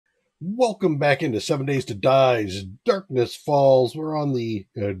Welcome back into 7 Days to Die's Darkness Falls. We're on the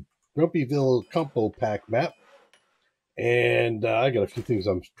GrumpyVille Compo pack map. And I got a few things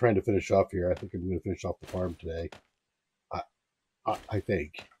I'm trying to finish off here. I think I'm going to finish off the farm today. I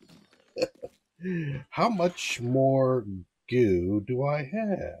think. How much more goo do I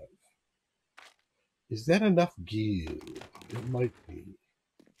have? Is that enough goo? It might be.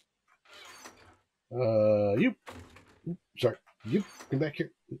 You come back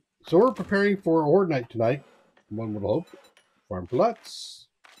here. So we're preparing for a Horde night tonight. One would hope. Farm plots.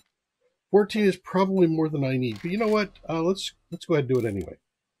 14 is probably more than I need, but you know what? Let's go ahead and do it anyway.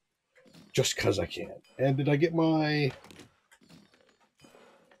 Just because I can. And did I get my...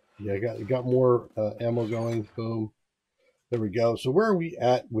 Yeah, I got more ammo going. Boom. There we go. So where are we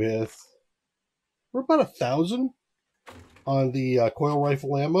at with... We're about 1,000 on the coil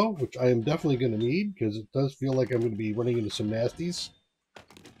rifle ammo, which I am definitely going to need, because it does feel like I'm going to be running into some nasties.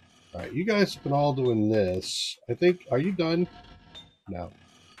 Alright, you guys have been all doing this. I think... Are you done? No.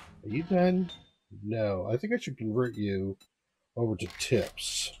 Are you done? No. I think I should convert you over to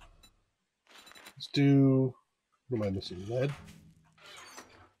tips. Let's do... What am I missing? Lead?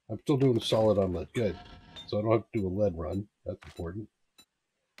 I'm still doing solid on lead. Good. So I don't have to do a lead run. That's important.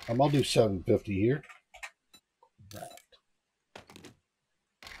 I'll do 750 here.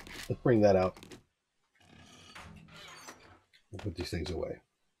 Let's bring that out. We'll put these things away.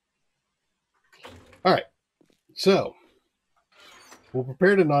 Alright. So, we'll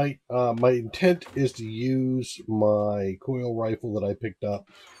prepare tonight. My intent is to use my coil rifle that I picked up.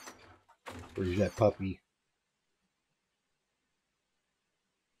 Where's that puppy?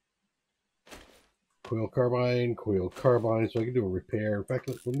 Coil carbine, so I can do a repair. In fact,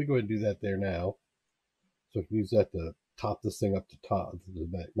 let me go ahead and do that there now. So I can use that to top this thing up to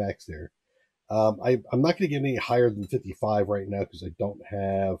the max there. I'm not going to get any higher than 55 right now because I don't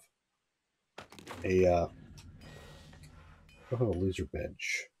have a laser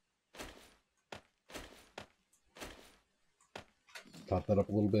bench. Top that up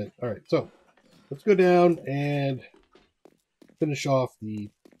a little bit. All right, so let's go down and finish off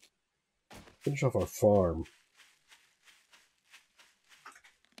our farm.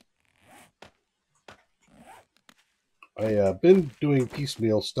 I've been doing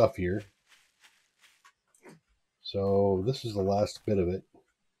piecemeal stuff here. So this is the last bit of it.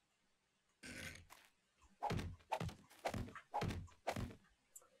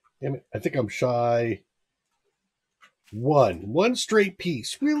 Damn it, I think I'm shy. One straight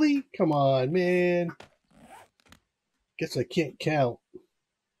piece. Really? Come on, man. Guess I can't count.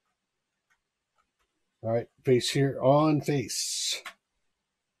 All right, face here, on face.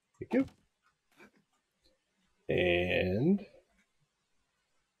 Thank you. And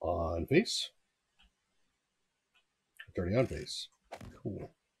on face. It's already on face. Cool.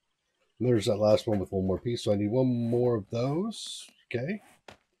 And there's that last one with one more piece, so I need one more of those. Okay.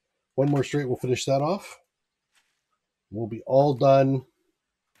 One more straight, we'll finish that off. We'll be all done.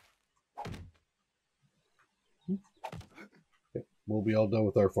 Okay. We'll be all done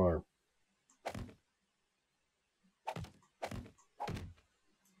with our farm.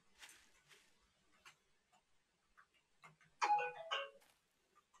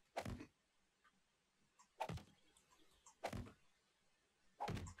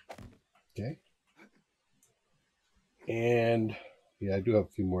 Okay. And yeah, I do have a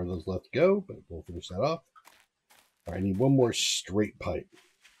few more of those left to go, but we'll finish that off. All right, I need one more straight pipe.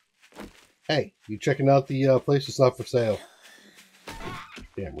 Hey, you checking out the place that's not for sale?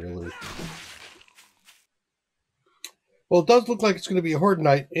 Damn, really? Well, it does look like it's going to be a Horde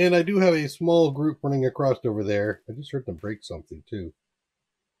night, and I do have a small group running across over there. I just heard them break something, too,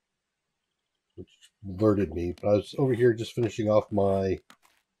 which alerted me. But I was over here just finishing off my...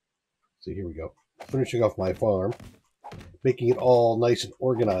 See, here we go. Finishing off my farm. Making it all nice and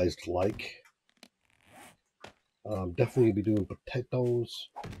organized like. Definitely be doing potatoes.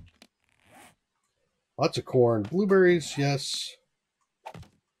 Lots of corn. Blueberries, yes.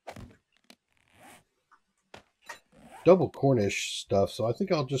 Double Cornish stuff, so I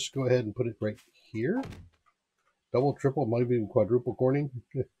think I'll just go ahead and put it right here. Double, triple, might even quadruple corning.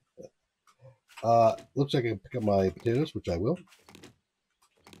 Looks like I can pick up my potatoes, which I will.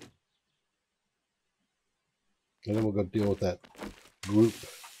 And then we'll go deal with that group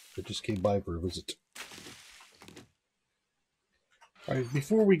that just came by for a visit. All right,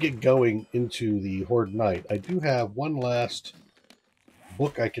 before we get going into the Horde night, I do have one last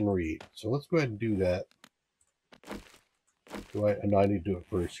book I can read. So let's go ahead and do that. No, I need to do it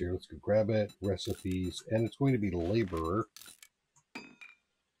first here. Let's go grab it, recipes, and it's going to be Laborer.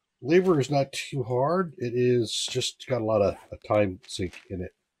 Laborer is not too hard. It is just got a lot of time sink in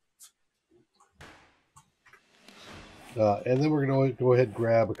it. And then we're going to go ahead and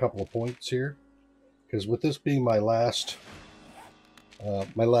grab a couple of points here, because with this being my last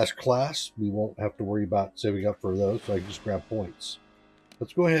class, we won't have to worry about saving up for those, so I can just grab points.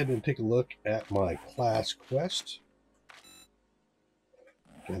 Let's go ahead and take a look at my class quest.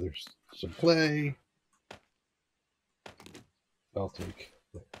 Okay, there's some clay. I'll take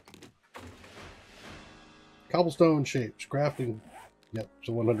cobblestone shapes, crafting. Yep,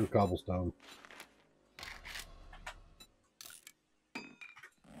 so 100 cobblestone.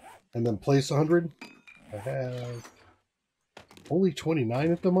 And then place 100. I have only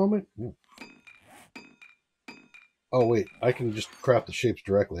 29 at the moment. Ooh. Oh wait, I can just craft the shapes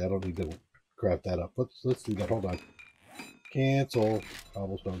directly. I don't need to craft that up. Let's do that. Hold on. Cancel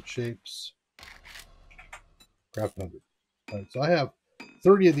cobblestone shapes. Craft 100. All right, so I have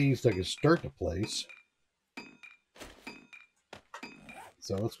 30 of these that I can start to place.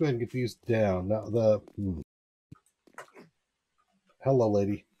 So let's go ahead and get these down. Now hello,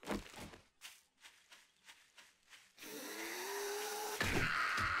 lady.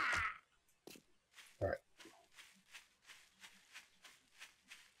 All right.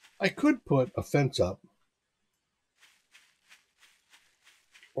 I could put a fence up,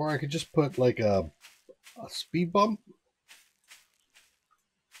 or I could just put like a speed bump.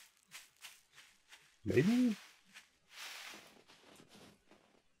 Maybe.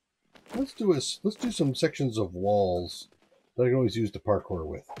 Let's do some sections of walls that I can always use to parkour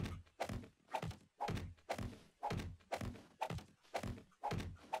with.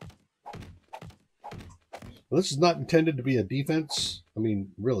 Well, this is not intended to be a defense. I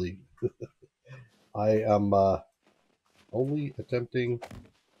mean, really. I am only attempting.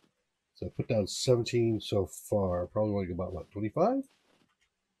 So I put down 17 so far. Probably want to go about, what, 25?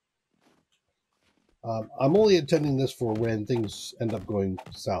 I'm only intending this for when things end up going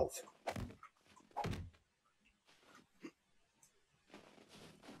south.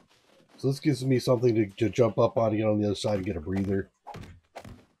 So this gives me something to jump up on, get on the other side, and get a breather.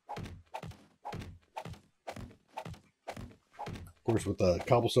 Of course, with the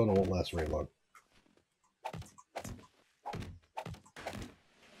cobblestone, it won't last very long.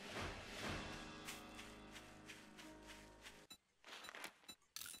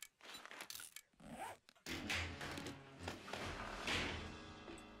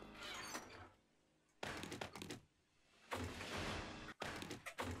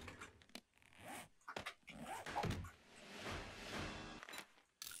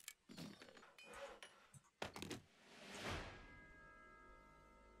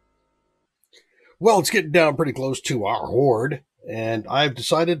 Well, it's getting down pretty close to our horde, and I've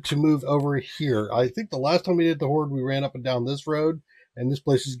decided to move over here. I think the last time we did the horde, we ran up and down this road, and this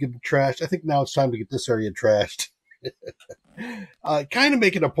place is getting trashed. I think now it's time to get this area trashed. Kind of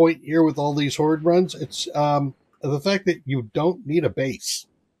making a point here with all these horde runs. It's the fact that you don't need a base.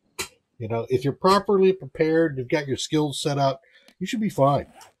 You know, if you're properly prepared, you've got your skills set up, you should be fine.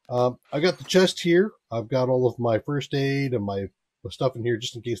 I got the chest here. I've got all of my first aid and my stuff in here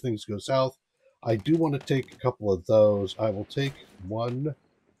just in case things go south. I do want to take a couple of those. I will take one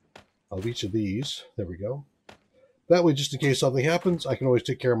of each of these. There we go. That way, just in case something happens, I can always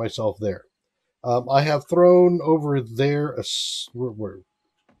take care of myself there. I have thrown over there yeah,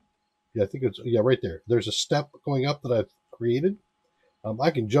 I think it's, yeah, right there. There's a step going up that I've created. I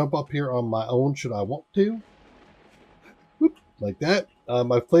can jump up here on my own should I want to. Whoop, like that.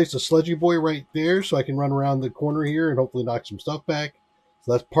 I've placed a sledgy boy right there so I can run around the corner here and hopefully knock some stuff back.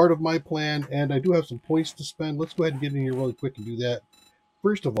 So that's part of my plan, and I do have some points to spend. Let's go ahead and get in here really quick and do that.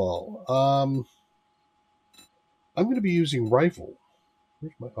 First of all, I'm going to be using rifle.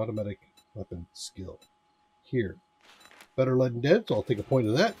 Where's my automatic weapon skill? Here. Better lead and dead, so I'll take a point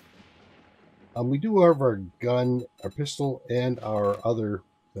of that. We do have our gun, our pistol, and our other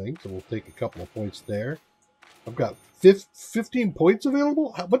thing, so we'll take a couple of points there. I've got 15 points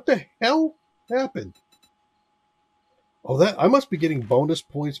available? What the hell happened? Oh, that I must be getting bonus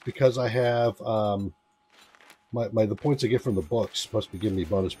points because I have the points I get from the books must be giving me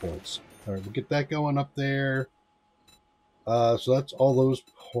bonus points. All right, we'll get that going up there. So that's all those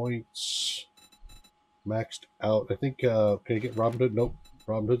points maxed out. I think can I get Robin Hood? Nope,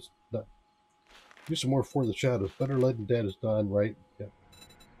 Robin Hood's done. Do some more for the shadows. Better lead and dead is done, right? Yeah.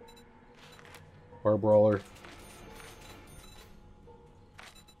 Bar brawler.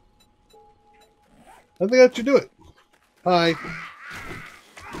 I think that should do it. Hi.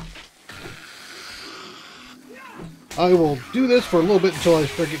 I will do this for a little bit until I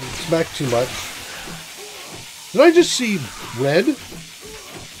start getting smacked too much. Did I just see red?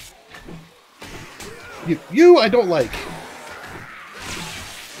 You I don't like.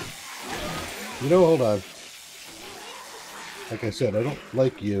 You know, hold on. Like I said, I don't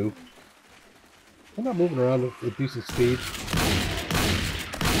like you. I'm not moving around at decent speed.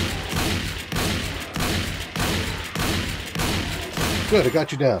 Good, I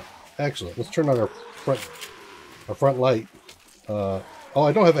got you down. Excellent. Let's turn on our front light. Oh,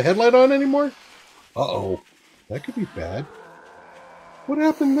 I don't have a headlight on anymore? Uh-oh. That could be bad. What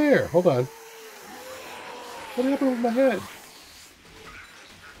happened there? Hold on. What happened with my head?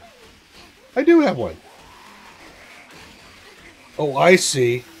 I do have one. Oh, I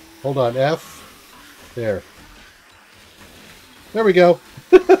see. Hold on, F. There. There we go.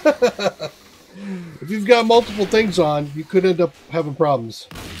 If you've got multiple things on, you could end up having problems.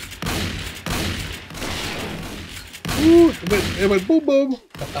 Ooh, it went boom boom.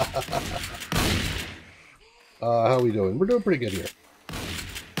 How are we doing? We're doing pretty good here.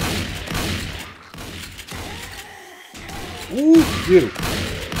 Ooh, you.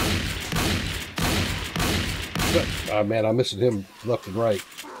 Oh man, I'm missing him left and right.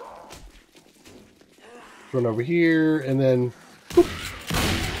 Run over here, and then whoop.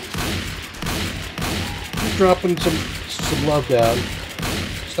 Just dropping some love down.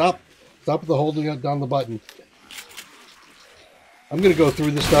 Stop with the holding down the button. I'm going to go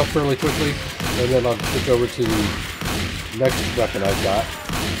through this stuff fairly quickly, and then I'll switch over to the next weapon I've got.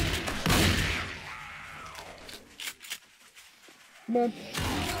 Come on.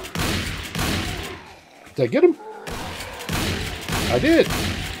 Did I get him? I did.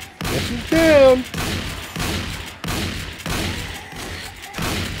 Yes, he's down.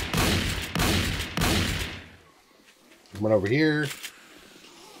 Come on over here.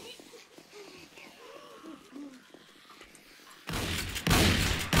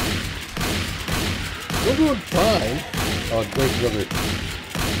 We're doing fine. Oh, there's another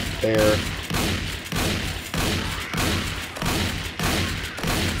bear.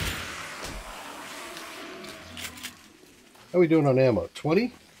 How are we doing on ammo?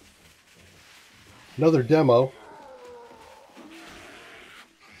 20? Another demo.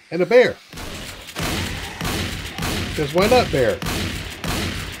 And a bear. Because why not bear?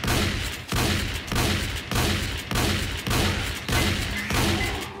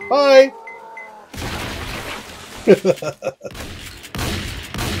 Bye!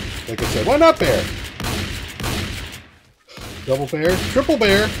 Like I said, why not bear? Double bear, triple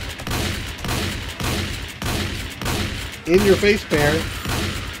bear. In your face, bear.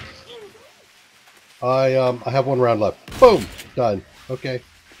 I have one round left. Boom! Done. Okay.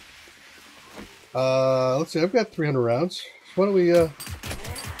 Let's see, I've got 300 rounds. So why don't we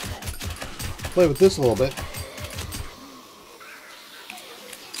play with this a little bit.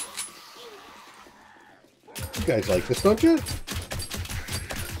 You guys like this, don't you?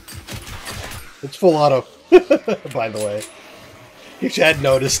 It's full auto, by the way. If you hadn't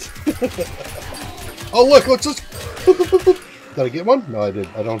noticed. Oh, look, let's just... Did I get one? No, I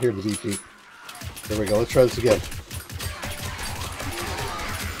didn't. I don't hear the beep beep. There we go. Let's try this again.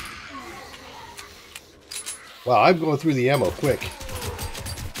 Wow, I'm going through the ammo quick.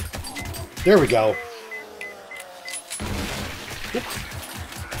 There we go.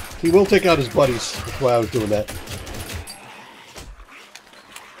 He will take out his buddies. That's why I was doing that.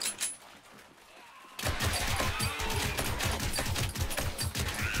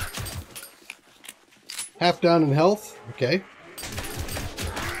 Half down in health. Okay.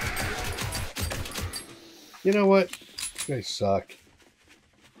 You know what? You guys suck.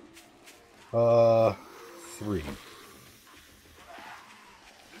 3.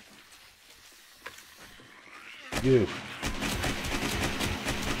 You.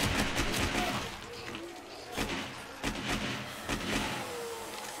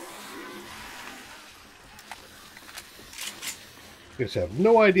 You guys have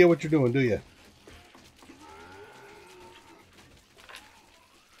no idea what you're doing, do you?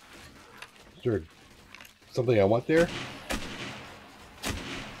 Is there something I want there?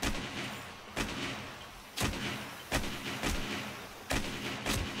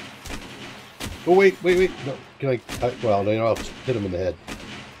 Oh, wait. No, can I well, no, I'll just hit him in the head.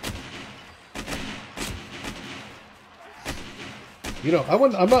 You know,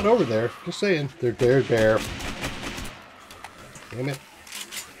 I'm not over there. Just saying. They're bear. Damn it.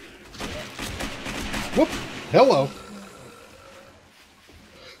 Whoop! Hello.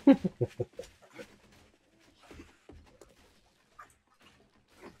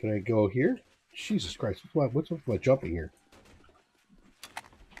 Can I go here? Jesus Christ. What's with my jumping here?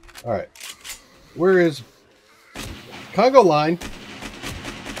 Alright. Where is Congo line?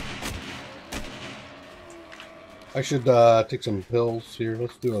 I should take some pills here.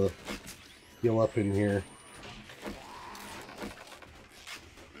 Let's do a heal up in here.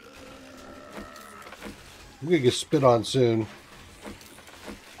 I'm gonna get spit on soon.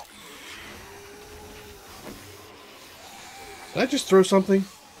 I just throw something?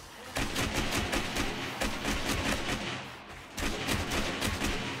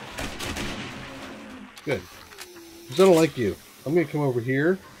 Good. Because I don't like you. I'm going to come over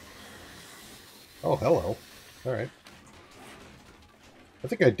here. Oh, hello. Alright. I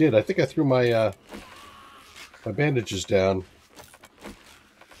think I did. I think I threw my, my bandages down.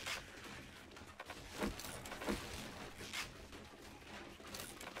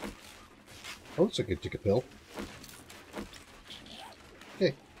 Oh, looks like I took a pill.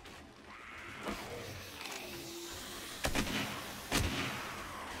 Okay.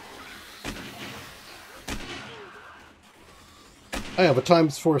 I have a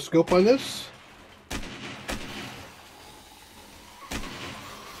times 4 scope on this.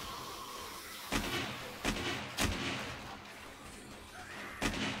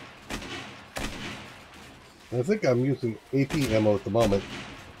 I think I'm using AP ammo at the moment,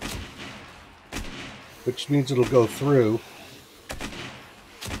 which means it'll go through.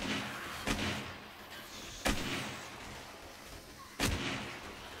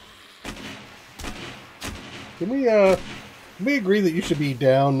 Can we agree that you should be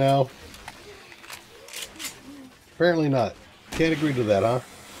down now? Apparently not. Can't agree to that, huh?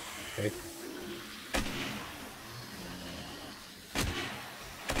 Okay.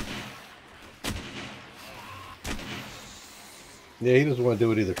 Yeah, he doesn't want to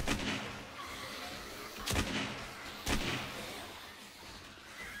do it either.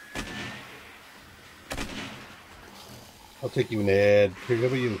 I'll take you in the head. Here, how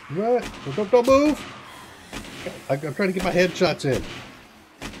about you? What? Don't move! I'm trying to get my headshots in.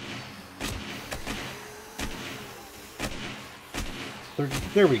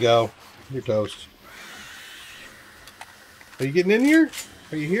 There we go. You're toast. Are you getting in here?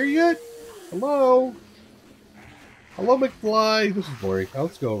 Are you here yet? Hello? Hello, McFly. This is boring. Oh,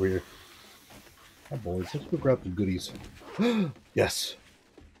 let's go over here. I'm bored. Let's go grab some goodies. Yes.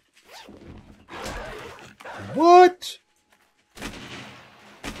 What?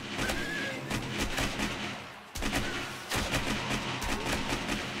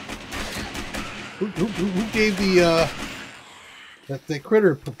 Who gave the that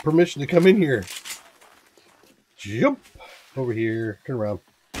critter permission to come in here? Jump over here. Turn around.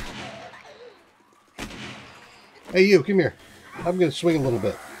 Hey, you, come here. I'm going to swing a little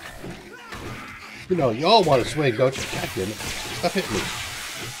bit. You know, you all want to swing, don't you? God damn it. Stop hitting me.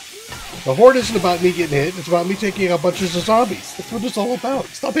 The Horde isn't about me getting hit. It's about me taking out bunches of zombies. That's what it's all about.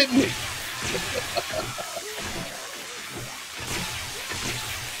 Stop hitting me.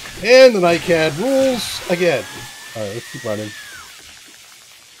 And the Nightcad rules again. Alright, let's keep running.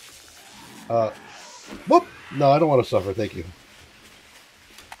 Whoop! No, I don't want to suffer, thank you.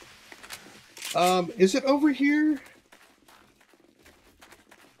 Is it over here?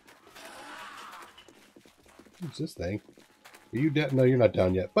 What's this thing? Are you down? No, you're not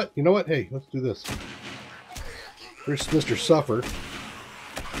down yet. But, you know what? Hey, let's do this. There's Mr. Suffer.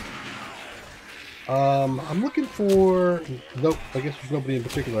 I'm looking for... Nope, I guess there's nobody in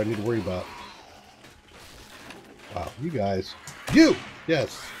particular I need to worry about. Wow, you guys. You!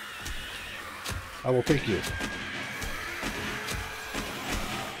 Yes. I will take you.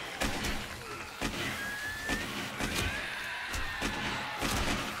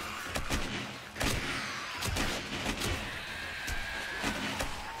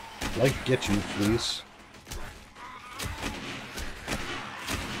 Like, get you, please.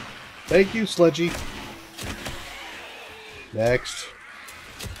 Thank you, Sledgy. Next.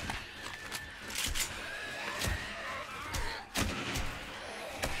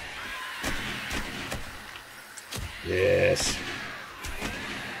 Yes.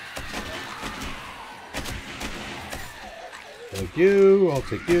 Thank you. I'll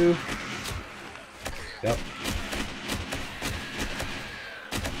take you. Yep.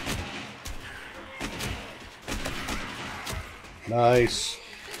 Nice.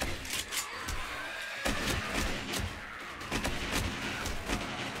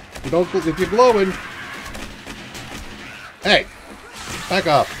 If you're glowing. Hey, back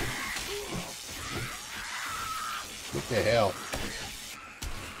up. What the hell?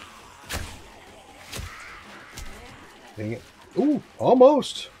 Dang it. Ooh,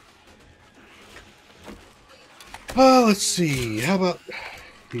 almost. Let's see. How about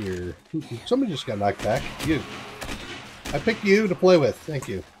here? Somebody just got knocked back. You. I picked you to play with. Thank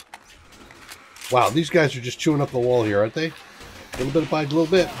you. Wow, these guys are just chewing up the wall here, aren't they? A little bit by a little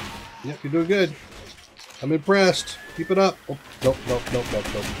bit. Yep, you're doing good. I'm impressed. Keep it up. Oh, nope, nope, nope, nope,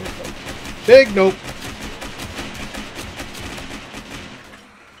 nope, nope, nope. Big nope.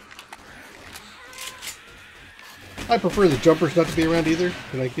 I prefer the jumpers not to be around either.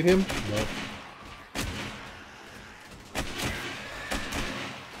 Can I get him? No.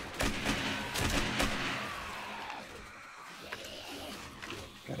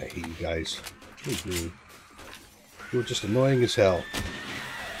 God, I hate you guys. You're just annoying as hell.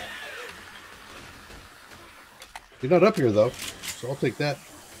 You're not up here though, so I'll take that.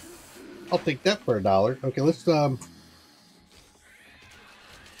 I'll take that for $1. Okay, let's do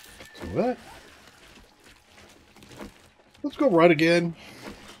that. Let's go run again.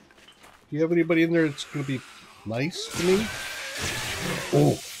 Do you have anybody in there that's going to be nice to me?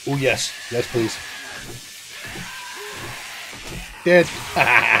 Oh, yes. Yes, please. Dead.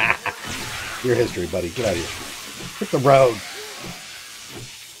 Your history, buddy. Get out of here. Hit the road.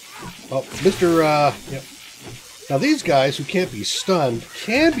 Oh, Mr. Yep. Now, these guys who can't be stunned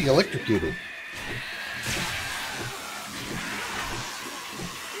can be electrocuted.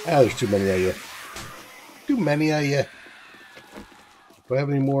 Ah, there's too many of you. Too many of you. Do I have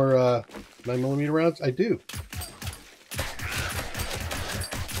any more 9mm rounds? I do.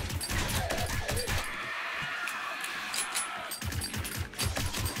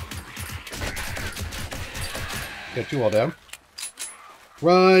 Got 2 all down.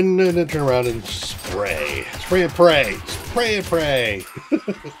 Run and then turn around and spray. Spray and pray. Spray and pray.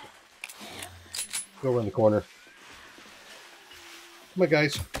 Go around the corner. Come on,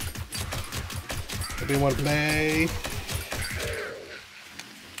 guys. Anybody want to play?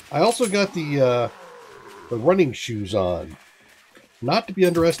 I also got the running shoes on. Not to be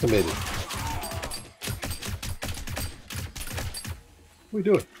underestimated. What are we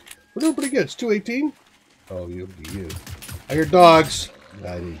doing? We're doing pretty good. It's 218. Oh, you. I hear dogs.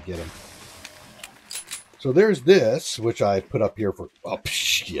 I didn't get them. So there's this, which I put up here for... Oh,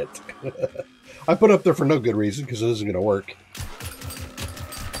 shit. I put up there for no good reason, because it isn't going to work.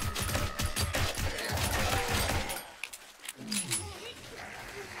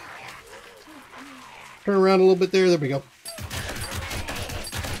 Turn around a little bit there. There we go.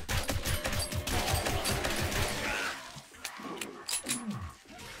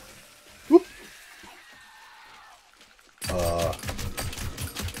 Whoop.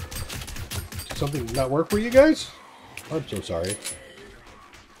 Did something not work for you guys? I'm so sorry.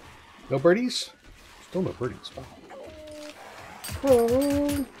 No birdies? Still no birdies.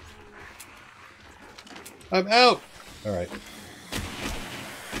 Oh. I'm out. All right.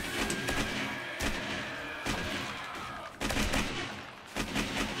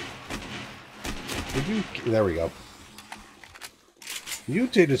 There we go.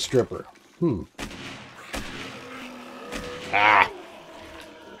 Mutated stripper. Ah!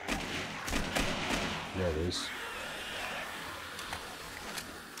 There it is.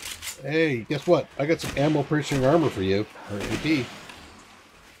 Hey, guess what? I got some ammo piercing armor for you. Or AP. You?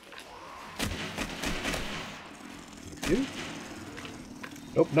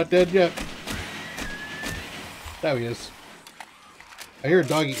 Nope, not dead yet. There he is. I hear a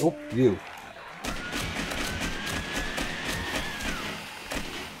doggy. Oh, you.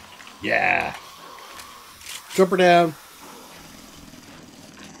 Yeah. Jump her down.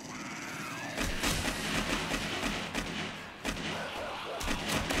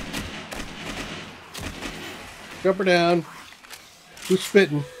 Jump her down. Who's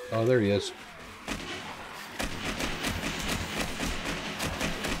spitting? Oh, there he is.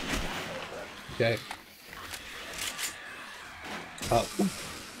 Okay.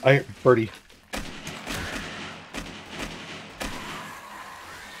 I birdie.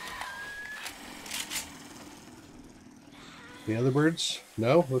 The other birds?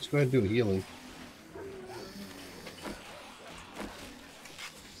 No? Let's go ahead and do a healing.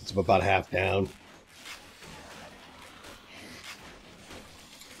 It's about half down.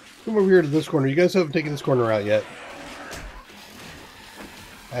 Come over here to this corner. You guys haven't taken this corner out yet.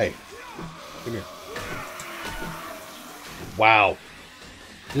 Hey. Come here. Wow.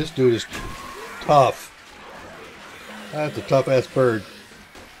 This dude is tough. That's a tough-ass bird.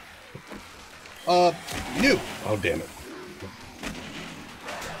 You! Oh, damn it.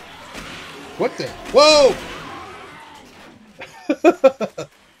 What the? Whoa!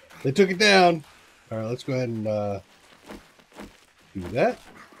 They took it down. All right, let's go ahead and do that.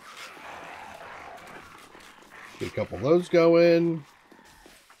 Get a couple of those going.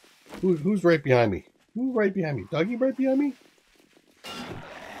 Who's right behind me? Who's right behind me? Doggy right behind me?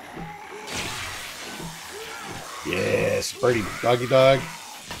 Yes, birdie, doggy dog.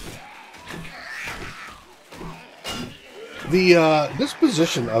 The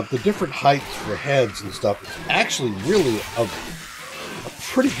disposition of the different heights for heads and stuff is actually really a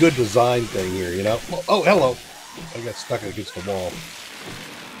pretty good design thing here, you know? Oh, hello. I got stuck against the wall.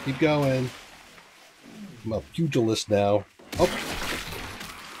 Keep going. I'm a pugilist now. Oh.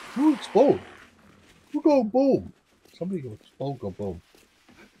 Who explode? Who go boom? Somebody go explode, go boom.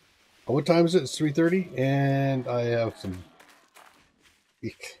 Oh, what time is it? It's 3:30, and I have some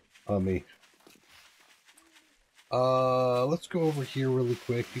Eek, on me. Let's go over here really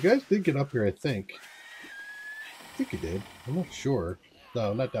quick. You guys did get up here, I think. I think you did. I'm not sure.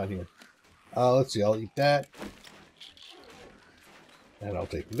 No, not down here. Let's see. I'll eat that. And I'll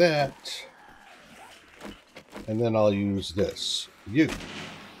take that. And then I'll use this. You.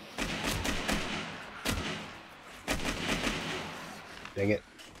 Dang it.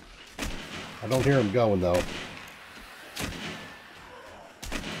 I don't hear him going, though.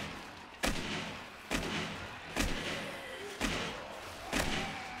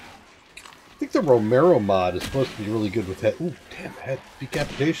 I think the Romero mod is supposed to be really good with head. Ooh, damn, head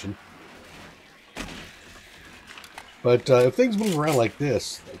decapitation. But if things move around like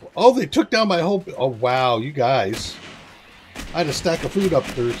this... Oh, they took down my whole... Oh, wow, you guys. I had a stack of food up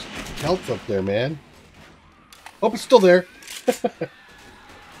there. Health up there, man. Oh, it's still there.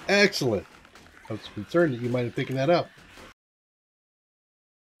 Excellent. I was concerned that you might have taken that up.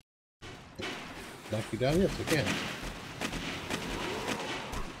 Knock you down? Yes, I can.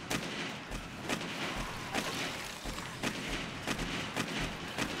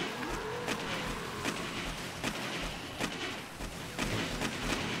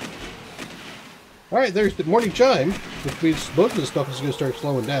 Alright, there's the morning chime, which means most of the stuff is going to start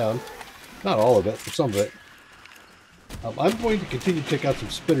slowing down. Not all of it, but some of it. I'm going to continue to take out some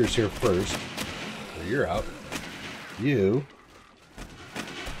spitters here first. So you're out. You.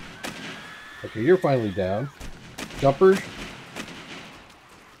 Okay, you're finally down. Jumpers.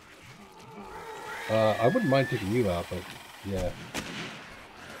 I wouldn't mind taking you out, but yeah.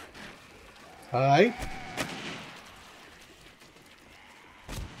 Hi.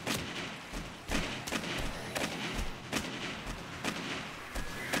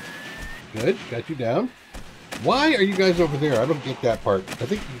 Good, got you down. Why are you guys over there? I don't get that part. I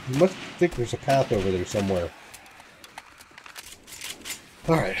think you must think there's a path over there somewhere.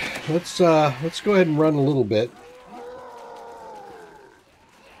 All right, let's go ahead and run a little bit.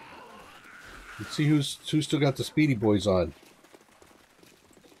 Let's see who's still got the speedy boys on.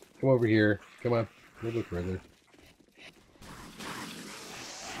 Come over here. Come on, a little bit further.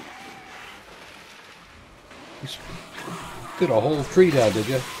 You did a whole tree down, did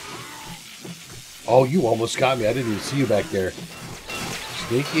you? Oh, you almost got me. I didn't even see you back there.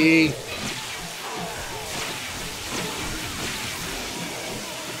 Sneaky.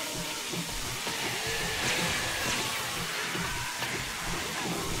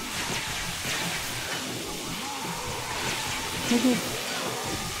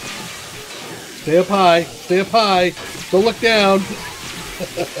 Stay up high. Stay up high. Don't look down.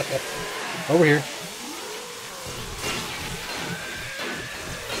 Over here.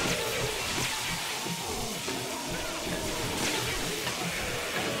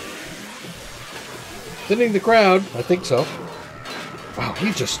 Thinning the crowd. I think so. Wow,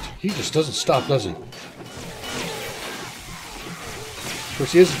 he just doesn't stop, does he? Of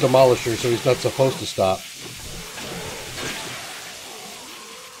course, he is a demolisher, so he's not supposed to stop.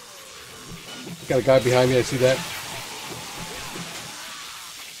 Got a guy behind me, I see that.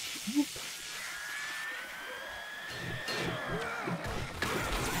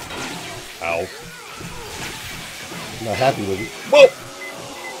 Ow. I'm not happy with it. Whoa!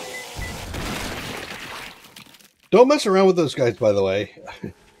 Don't mess around with those guys, by the way.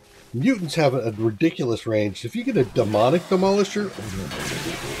 Mutants have a ridiculous range. If you get a demonic demolisher,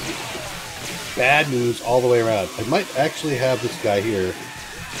 bad news all the way around. I might actually have this guy here.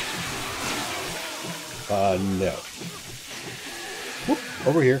 No. Whoop,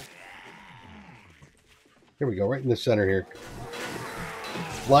 over here. Here we go, right in the center here.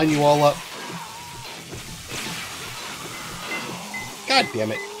 Line you all up. God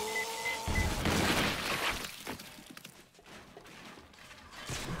damn it.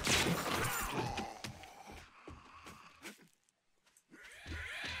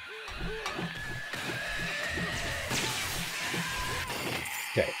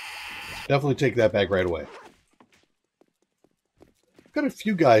 Okay. Definitely take that back right away. Got a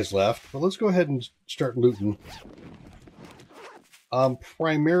few guys left, but let's go ahead and start looting.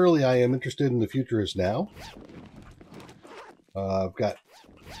 Primarily, I am interested in the futurists now. I've got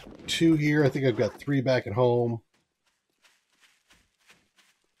 2 here. I think I've got 3 back at home.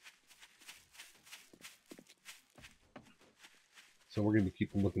 So we're going to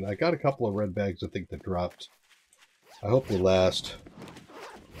keep looking. I got a couple of red bags, I think, that dropped. I hope they last.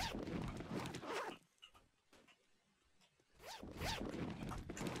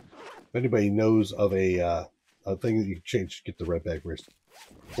 If anybody knows of a thing that you can change to get the red bag wrist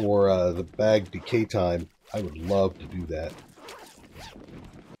for the bag decay time, I would love to do that.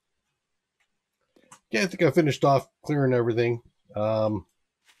 Yeah, I think I finished off clearing everything.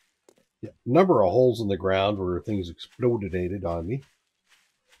 Yeah, number of holes in the ground where things exploded on me.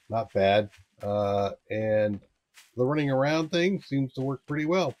 Not bad. And the running around thing seems to work pretty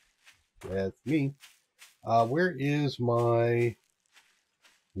well. That's me. Where is my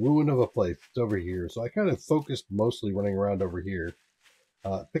ruin of a place? It's over here. So I kind of focused mostly running around over here.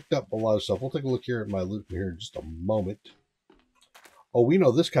 Picked up a lot of stuff. We'll take a look here at my loot here in just a moment. Oh, we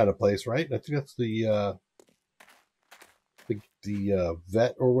know this kind of place, right? I think that's the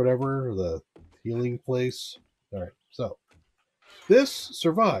vet or whatever, the healing place. All right, so this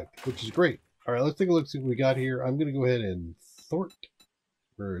survived, which is great. All right, let's take a look, see what we got here. I'm going to go ahead and thort.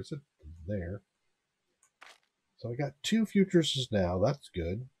 Where is it? There. So I got 2 futurists now. That's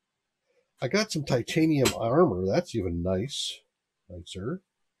good. I got some titanium armor. That's even nice. Nicer.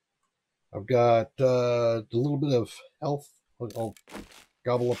 I've got a little bit of health. I'll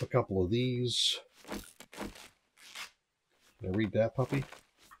gobble up a couple of these. Can I read that, puppy?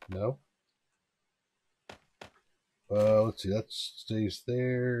 No. Let's see. That stays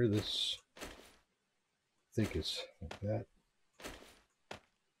there. This, I think, is like that.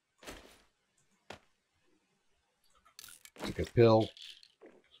 Took a pill.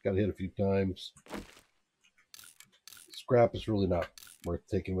 Just got hit a few times. Scrap is really not worth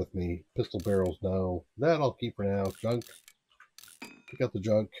taking with me. Pistol barrels, no. That I'll keep for now. Junk. Pick out the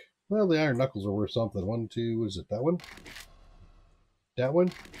junk. Well, the iron knuckles are worth something. 1, 2, is it that one? That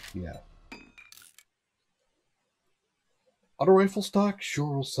one? Yeah. Auto rifle stock?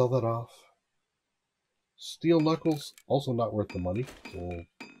 Sure, we'll sell that off. Steel knuckles, also not worth the money. So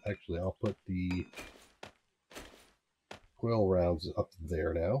actually, I'll put the quill rounds up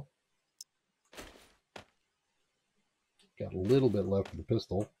there now. Got a little bit left for the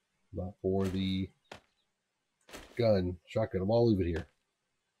pistol, not for the gun. Shotgun, I'll leave it here.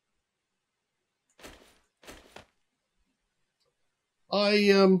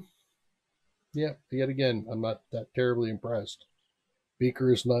 Yeah, yet again, I'm not that terribly impressed.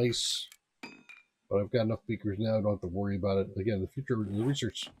 Beaker is nice, but I've got enough beakers now, I don't have to worry about it. Again, the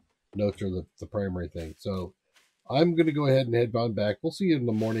research notes are the primary thing. So I'm going to go ahead and head on back. We'll see you in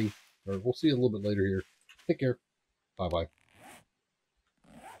the morning, or we'll see you a little bit later here. Take care. Bye-bye.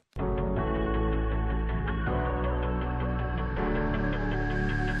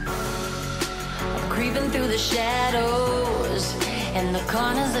 Creeping through the shadows in the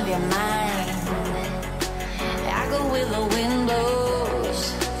corners of your mind. I go with the wind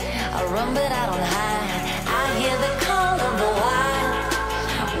blows. I run but I don't hide. I hear the call of the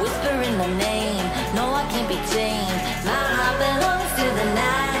wild, whispering the name. No, I can't be tamed. My heart belongs to the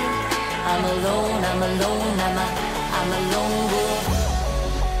night. I'm alone, I'm alone, I'm a lone wolf.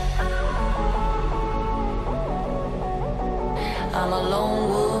 I'm a lone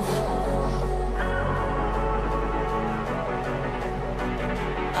wolf.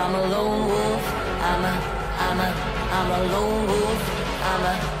 I'm a lone wolf. I'm a lone wolf. I'm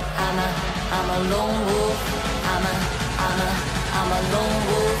a lone wolf. I'm a lone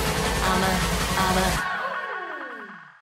wolf. I'm a